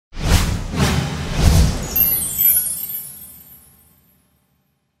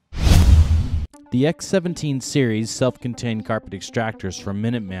The x17 series self-contained carpet extractors from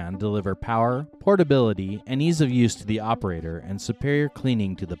Minuteman deliver power, portability, and ease of use to the operator and superior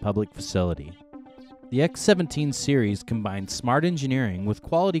cleaning to the public facility. The x17 series combines smart engineering with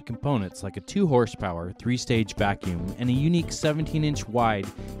quality components like a 2-horsepower, 3-stage vacuum and a unique 17-inch wide,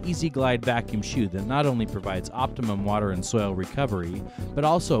 easy glide vacuum chute that not only provides optimum water and soil recovery, but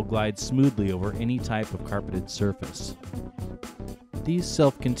also glides smoothly over any type of carpeted surface. These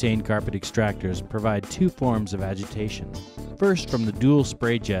self-contained carpet extractors provide two forms of agitation. First, from the dual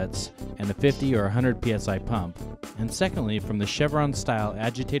spray jets and a 50 or 100 psi pump, and secondly from the Chevron-style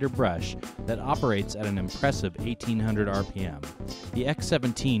agitator brush that operates at an impressive 1800 RPM. The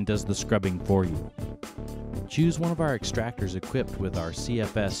X17 does the scrubbing for you. Choose one of our extractors equipped with our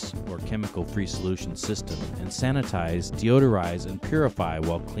CFS or chemical-free solution system and sanitize, deodorize, and purify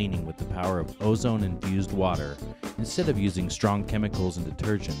while cleaning with the power of ozone-infused water instead of using strong chemicals and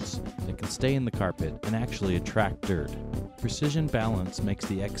detergents that can stay in the carpet and actually attract dirt. Precision balance makes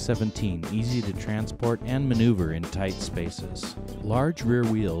the X17 easy to transport and maneuver in tight spaces. Large rear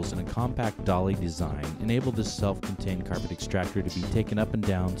wheels and a compact dolly design enable this self-contained carpet extractor to be taken up and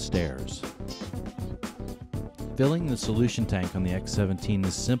down stairs. Filling the solution tank on the X17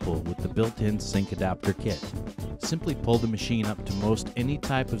 is simple with the built-in sink adapter kit. Simply pull the machine up to most any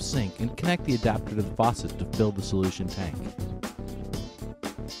type of sink and connect the adapter to the faucet to fill the solution tank.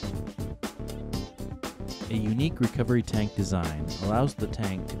 A unique recovery tank design allows the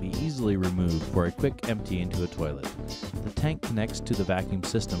tank to be easily removed for a quick empty into a toilet. The tank connects to the vacuum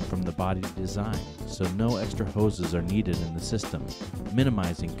system from the body design, so no extra hoses are needed in the system,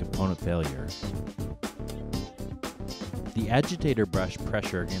 minimizing component failure. The agitator brush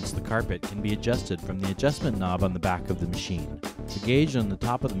pressure against the carpet can be adjusted from the adjustment knob on the back of the machine. The gauge on the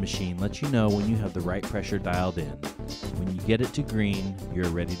top of the machine lets you know when you have the right pressure dialed in. When you get it to green, you're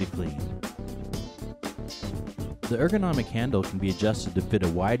ready to clean. The ergonomic handle can be adjusted to fit a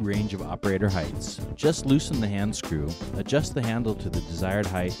wide range of operator heights. Just loosen the hand screw, adjust the handle to the desired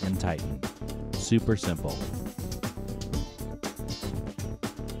height, and tighten. Super simple.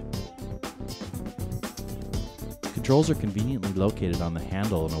 Controls are conveniently located on the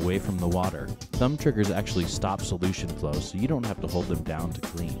handle and away from the water. Thumb triggers actually stop solution flow, so you don't have to hold them down to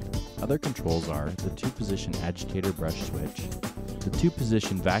clean. Other controls are the 2-position agitator brush switch, the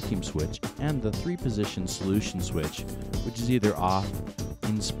 2-position vacuum switch, and the 3-position solution switch, which is either off,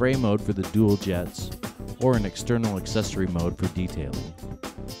 in spray mode for the dual jets, or in external accessory mode for detailing.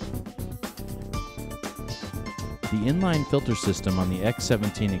 The inline filter system on the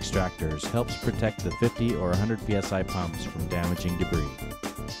X17 extractors helps protect the 50 or 100 psi pumps from damaging debris.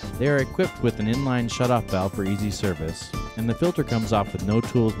 They are equipped with an inline shutoff valve for easy service, and the filter comes off with no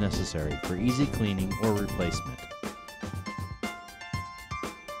tools necessary for easy cleaning or replacement.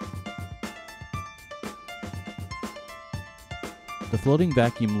 The floating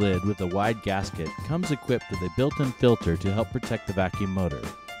vacuum lid with a wide gasket comes equipped with a built-in filter to help protect the vacuum motor.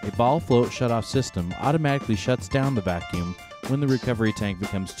 A ball float shutoff system automatically shuts down the vacuum when the recovery tank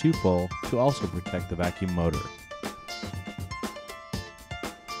becomes too full to also protect the vacuum motor.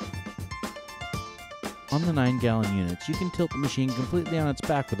 On the 9-gallon units, you can tilt the machine completely on its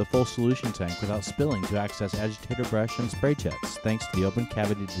back with a full solution tank without spilling to access agitator brush and spray jets, thanks to the open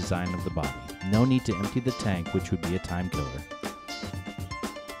cavity design of the body. No need to empty the tank, which would be a time killer.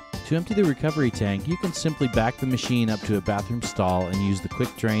 To empty the recovery tank, you can simply back the machine up to a bathroom stall and use the quick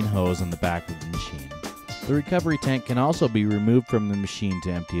drain hose on the back of the machine. The recovery tank can also be removed from the machine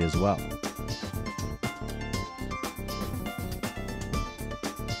to empty as well.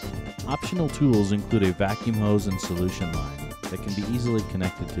 Optional tools include a vacuum hose and solution line that can be easily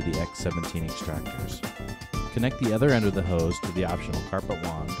connected to the X17 extractors. Connect the other end of the hose to the optional carpet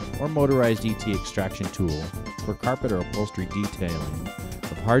wand or motorized ET extraction tool for carpet or upholstery detailing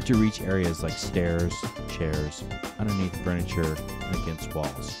of hard-to-reach areas like stairs, chairs, underneath furniture, and against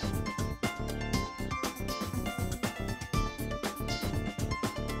walls.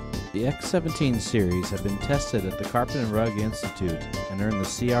 The X17 series have been tested at the Carpet and Rug Institute and earned the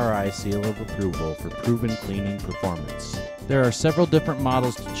CRI seal of approval for proven cleaning performance. There are several different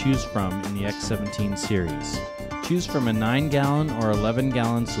models to choose from in the X17 series. Choose from a 9-gallon or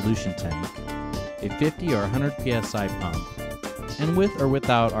 11-gallon solution tank, a 50 or 100 psi pump, and with or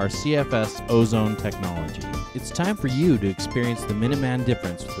without our CFS ozone technology. It's time for you to experience the Minuteman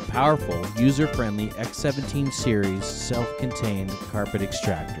difference with the powerful, user-friendly X17 series self-contained carpet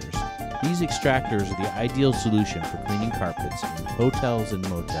extractors. These extractors are the ideal solution for cleaning carpets in hotels and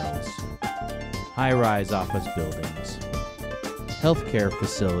motels, high-rise office buildings, healthcare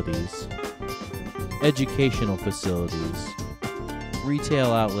facilities, educational facilities,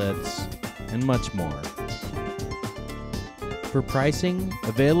 retail outlets, and much more. For pricing,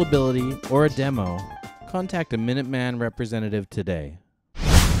 availability, or a demo, contact a Minuteman representative today.